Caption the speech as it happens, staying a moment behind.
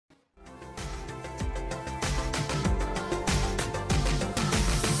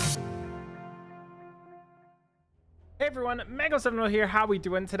Hey everyone, Mango70 here. How we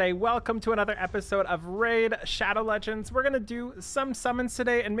doing today? Welcome to another episode of Raid Shadow Legends. We're gonna do some summons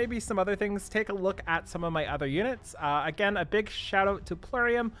today and maybe some other things. Take a look at some of my other units. Again, a big shout out to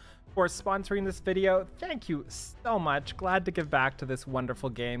Plurium for sponsoring this video. Thank you so much. Glad to give back to this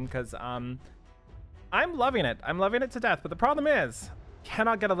wonderful game because I'm loving it. I'm loving it to death. But the problem is,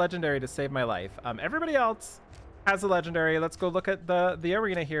 cannot get a legendary to save my life. Everybody else has a legendary. Let's go look at the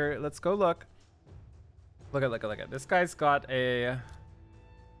arena here. Let's go look. Look at. This guy's got a...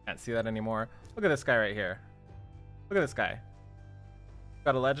 Can't see that anymore. Look at this guy right here. Look at this guy.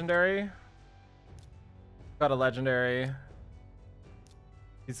 Got a legendary. Got a legendary.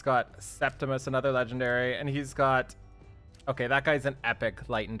 He's got Septimus, another legendary. And he's got... Okay, that guy's an epic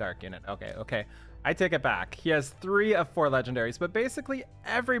light and dark unit. Okay. I take it back. He has 3 of 4 legendaries. But basically,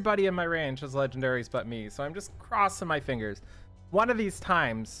 everybody in my range has legendaries but me. So I'm just crossing my fingers. One of these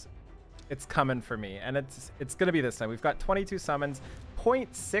times... it's coming for me, and it's gonna be this time. We've got 22 summons,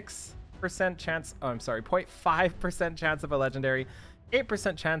 0.6% chance, oh, I'm sorry, 0.5% chance of a legendary,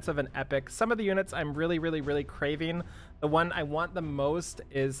 8% chance of an epic. Some of the units I'm really craving. The one I want the most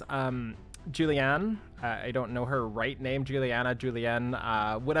is Julianne. I don't know her right name,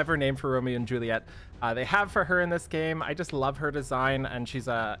 Julianne, whatever name for Romeo and Juliet they have for her in this game. I just love her design, and she's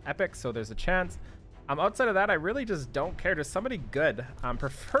a epic, so there's a chance. Outside of that, I really just don't care. Just somebody good,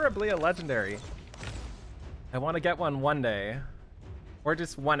 preferably a legendary. I want to get one day, or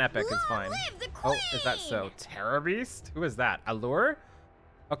just one epic is fine. Oh, is that so? Terror Beast? Who is that? Allure?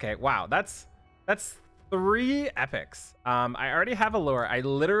 Okay, wow, that's 3 epics. I already have Allure. I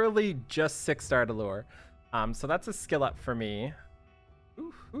literally just 6-starred Allure, so that's a skill up for me.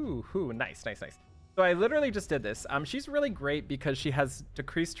 Ooh, nice. So I literally just did this. She's really great because she has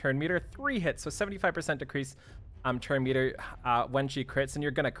decreased turn meter, 3 hits, so 75% decreased turn meter when she crits, and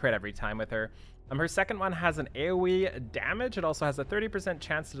you're gonna crit every time with her. Her second one has an AoE damage. It also has a 30%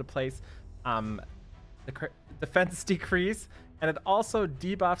 chance to place the defense decrease, and it also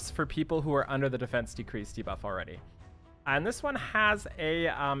debuffs for people who are under the defense decrease debuff already. And this one has a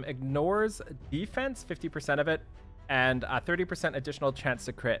ignores defense, 50% of it, and a 30% additional chance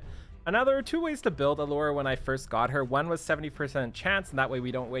to crit. And now there are 2 ways to build Allure when I first got her. One was 70% chance, and that way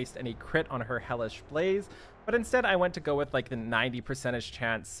we don't waste any crit on her Hellish Blaze. But instead I went to go with like the 90%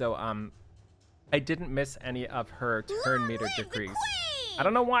 chance, so I didn't miss any of her turn meter decrease. I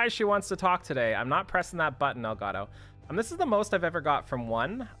don't know why she wants to talk today. I'm not pressing that button, Elgato. This is the most I've ever got from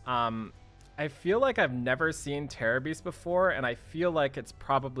one. I feel like I've never seen Terror Beast before, and I feel like it's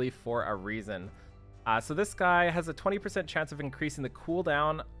probably for a reason. So this guy has a 20% chance of increasing the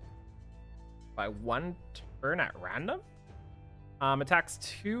cooldown by 1 turn at random. Attacks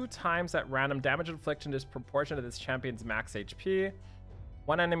 2 times at random. Damage infliction is proportional to this champion's max HP.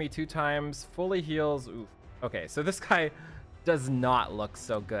 1 enemy 2 times. Fully heals. Oof. Okay, so this guy does not look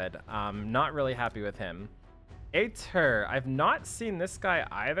so good. Not really happy with him. Aether. I've not seen this guy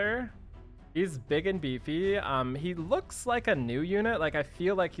either. He's big and beefy. He looks like a new unit. Like, I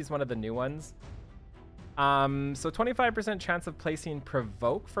feel like he's one of the new ones. So 25% chance of placing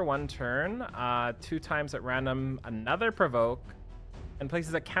Provoke for 1 turn, 2 times at random, another Provoke, and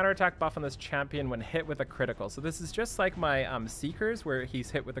places a counterattack buff on this champion when hit with a critical. So this is just like my Seekers, where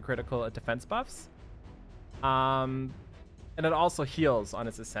he's hit with a critical defense buffs. And it also heals on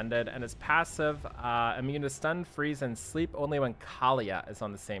its Ascended, and its passive, immune to stun, freeze, and sleep only when Kalia is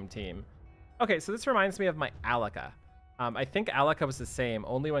on the same team. Okay, so this reminds me of my Alaka. I think Alaka was the same,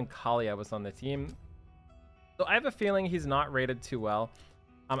 only when Kalia was on the team. So I have a feeling he's not rated too well.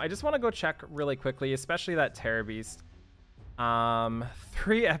 I just want to go check really quickly, especially that Terror Beast.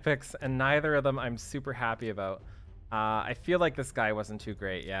 3 epics, and neither of them I'm super happy about. I feel like this guy wasn't too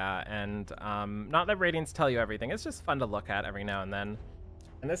great, yeah. And not that ratings tell you everything. It's just fun to look at every now and then.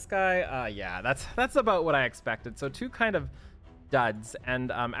 And this guy, yeah, that's about what I expected. So 2 kind of duds.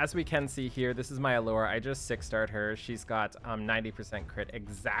 And as we can see here, this is my Allure. I just 6-starred her. She's got 90% crit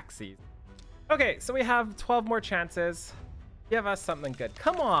Exacxes. Okay, so we have 12 more chances. Give us something good.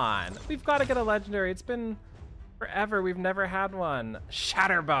 Come on. We've got to get a legendary. It's been forever. We've never had one.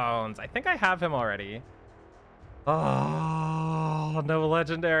 Shatterbones. I think I have him already. Oh, no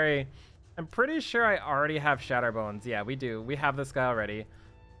legendary. I'm pretty sure I already have Shatterbones. Yeah, we do. We have this guy already.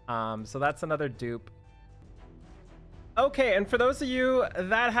 So that's another dupe. Okay, and for those of you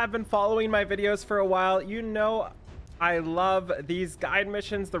that have been following my videos for a while, you know I love these guide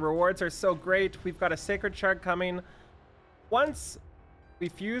missions. The rewards are so great. We've got a Sacred Shard coming once we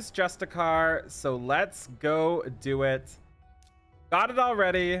fuse Justicar, so let's go do it. Got it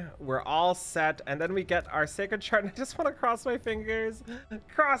already. We're all set. And then we get our Sacred Shard. I just want to cross my fingers.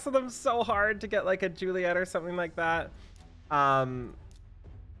 Cross them so hard to get like a Juliet or something like that.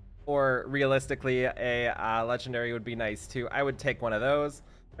 Or realistically, a Legendary would be nice too. I would take one of those.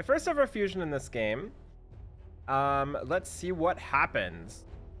 My first ever fusion in this game. Let's see what happens.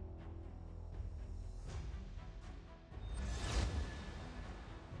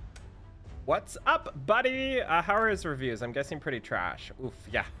 What's up, buddy? How are his reviews? I'm guessing pretty trash. Oof,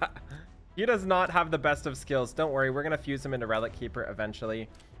 yeah. He does not have the best of skills. Don't worry, we're gonna fuse him into Relic Keeper eventually.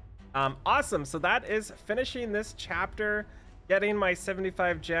 Awesome, so that is finishing this chapter, getting my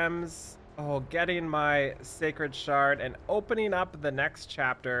 75 gems, getting my Sacred Shard, and opening up the next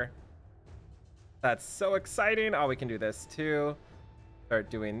chapter. That's so exciting. Oh, we can do this too. Start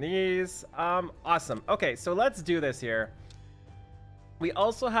doing these. Awesome. Okay, so let's do this here. We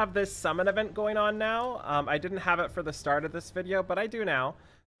also have this summon event going on now. I didn't have it for the start of this video, but I do now.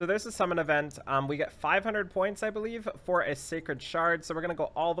 So there's a summon event. We get 500 points, I believe, for a Sacred Shard. So we're going to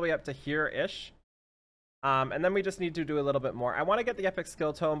go all the way up to here-ish. And then we just need to do a little bit more. I want to get the Epic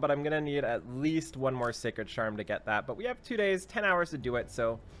Skill Tome, but I'm going to need at least one more Sacred Charm to get that. But we have 2 days, 10 hours to do it,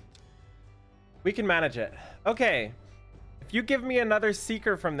 so we can manage it. Okay, if you give me another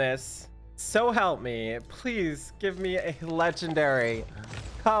Seeker from this, so help me. Please give me a Legendary.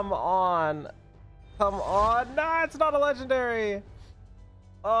 Come on. Come on. No, it's not a Legendary.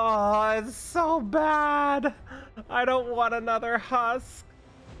 Oh, it's so bad. I don't want another Husk.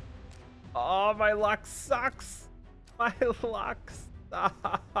 Oh, my luck sucks. My luck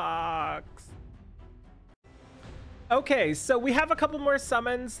sucks. Okay, so we have a couple more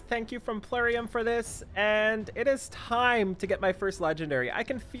summons. Thank you from Plurium for this. And it is time to get my first Legendary. I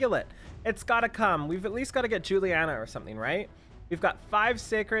can feel it. It's got to come. We've at least got to get Juliana or something, right? We've got 5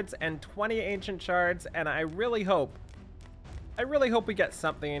 Sacreds and 20 Ancient Shards. And I really hope we get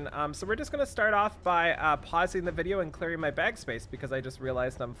something. So we're just going to start off by pausing the video and clearing my bag space because I just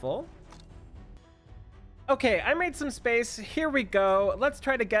realized I'm full. Okay, I made some space. Here we go. Let's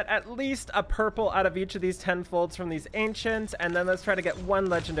try to get at least a purple out of each of these 10 folds from these ancients, and then let's try to get one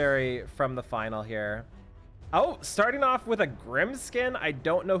legendary from the final here. Oh, starting off with a Grimskin. I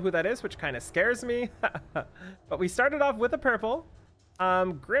don't know who that is, which kind of scares me. But we started off with a purple.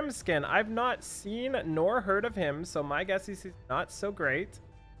 Grimskin, I've not seen nor heard of him, so my guess is he's not so great.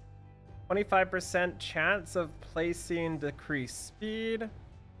 25% chance of placing decreased speed.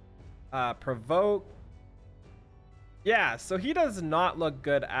 Provoke. Yeah, so he does not look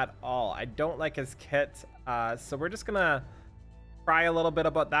good at all. I don't like his kit. So we're just gonna cry a little bit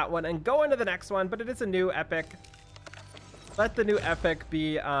about that one and go into the next one, but it is a new epic. Let the new epic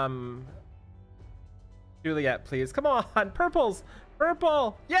be Juliet, please. Come on, purples.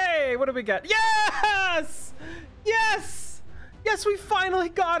 Purple. Yay! What do we get? Yes! Yes! Yes, we finally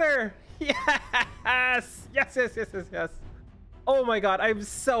got her. Yes! Yes, yes, yes, yes, yes. Oh my god, I'm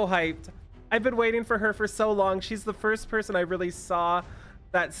so hyped. I've been waiting for her for so long. She's the first person I really saw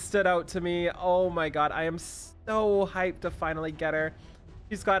that stood out to me. Oh my god, I am so hyped to finally get her.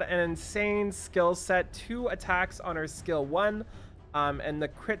 She's got an insane skill set, 2 attacks on her skill 1, and the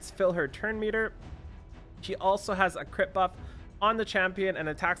crits fill her turn meter. She also has a crit buff on the champion and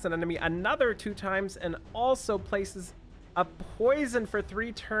attacks an enemy another 2 times, and also places a poison for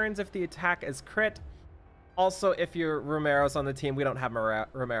 3 turns if the attack is crit. Also, if your Romero's on the team, we don't have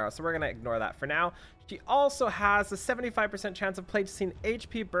Romero, so we're going to ignore that for now. She also has a 75% chance of placing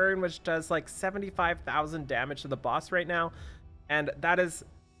HP burn, which does like 75,000 damage to the boss right now. And that is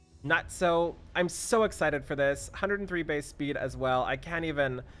nuts. So I'm so excited for this. 103 base speed as well. I can't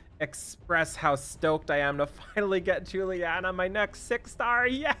even express how stoked I am to finally get Juliana, my next 6-star.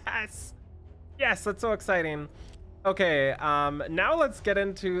 Yes! Yes, that's so exciting. Okay, now let's get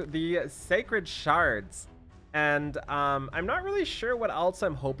into the Sacred Shards. And I'm not really sure what else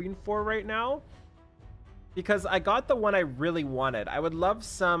I'm hoping for right now, because I got the one I really wanted. I would love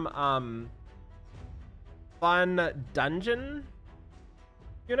some fun dungeon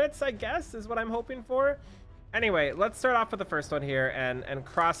units, I guess, is what I'm hoping for. Anyway, let's start off with the first one here and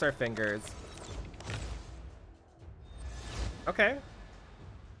cross our fingers. Okay.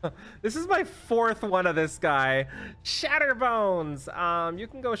 This is my 4th one of this guy. Shatter bones. You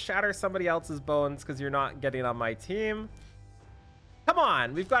can go shatter somebody else's bones because you're not getting on my team. Come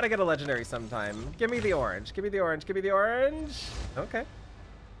on, we've got to get a legendary sometime. Give me the orange. Give me the orange. Give me the orange. Okay.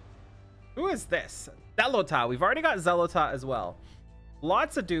 Who is this? Zelota. We've already got Zelota as well.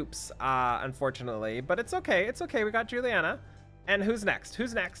 Lots of dupes, unfortunately, but it's okay. It's okay. We got Juliana. And who's next?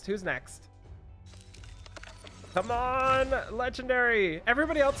 Who's next? Who's next? Come on, legendary.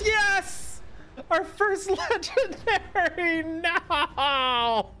 Everybody else. Yes! Our first legendary!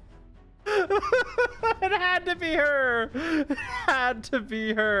 No! It had to be her! It had to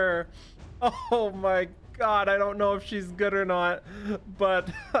be her! Oh my god, I don't know if she's good or not, but...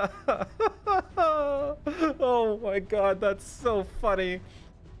 Oh my god, that's so funny.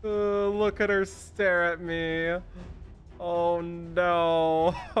 Look at her stare at me. Oh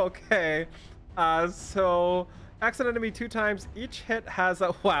no. Okay. So... accident enemy 2 times. Each hit has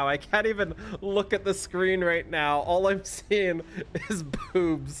a... Wow, I can't even look at the screen right now. All I'm seeing is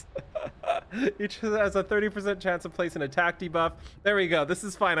boobs. Each has a 30% chance of placing attack debuff. There we go. This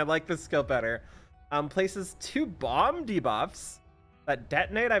is fine. I like this skill better. Places 2 bomb debuffs that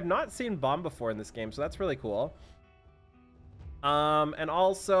detonate. I've not seen bomb before in this game, so that's really cool. And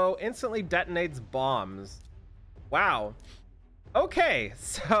also instantly detonates bombs. Wow. Okay,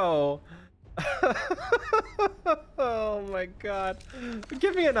 so... Oh my god.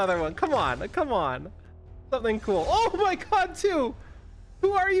 Give me another one. Come on. Come on. Something cool. Oh my god, 2!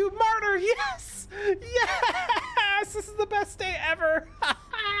 Who are you? Martyr! Yes! Yes! This is the best day ever!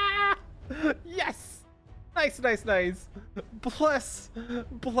 Yes! Nice, nice, nice.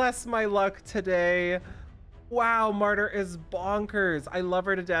 Bless my luck today. Wow, Martyr is bonkers. I love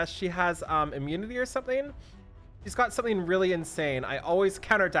her to death. She has immunity or something. She's got something really insane. I always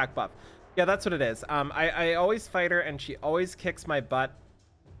counterattack buff. Yeah, that's what it is. I always fight her and she always kicks my butt.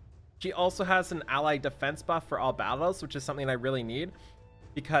 She also has an ally defense buff for all battles, which is something I really need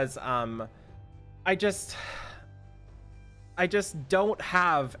because I just don't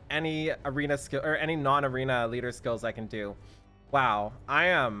have any arena skill or any non-arena leader skills I can do. Wow, I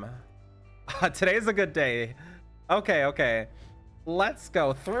am... Today's a good day. Okay, okay. Let's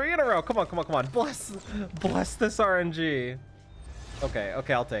go. 3 in a row. Come on, come on, come on. Bless this RNG. Okay,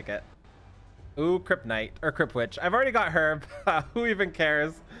 okay, I'll take it. Ooh, Crypt Knight or Crypt Witch. I've already got her. Who even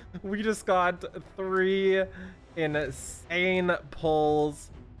cares? We just got 3 insane pulls.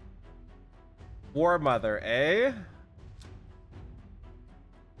 War Mother, eh?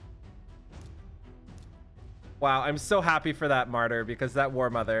 Wow, I'm so happy for that Martyr because that War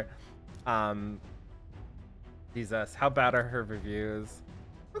Mother. Jesus, how bad are her reviews?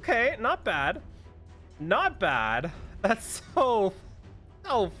 Okay, not bad. Not bad. That's so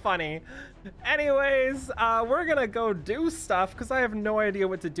funny. Anyways, we're gonna go do stuff because I have no idea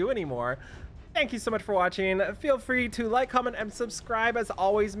what to do anymore. Thank you so much for watching. Feel free to like, comment, and subscribe. As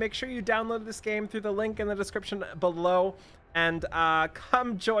always, make sure you download this game through the link in the description below. And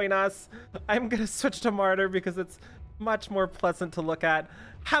come join us. I'm gonna switch to Martyr because it's much more pleasant to look at.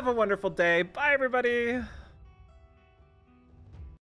 Have a wonderful day. Bye, everybody.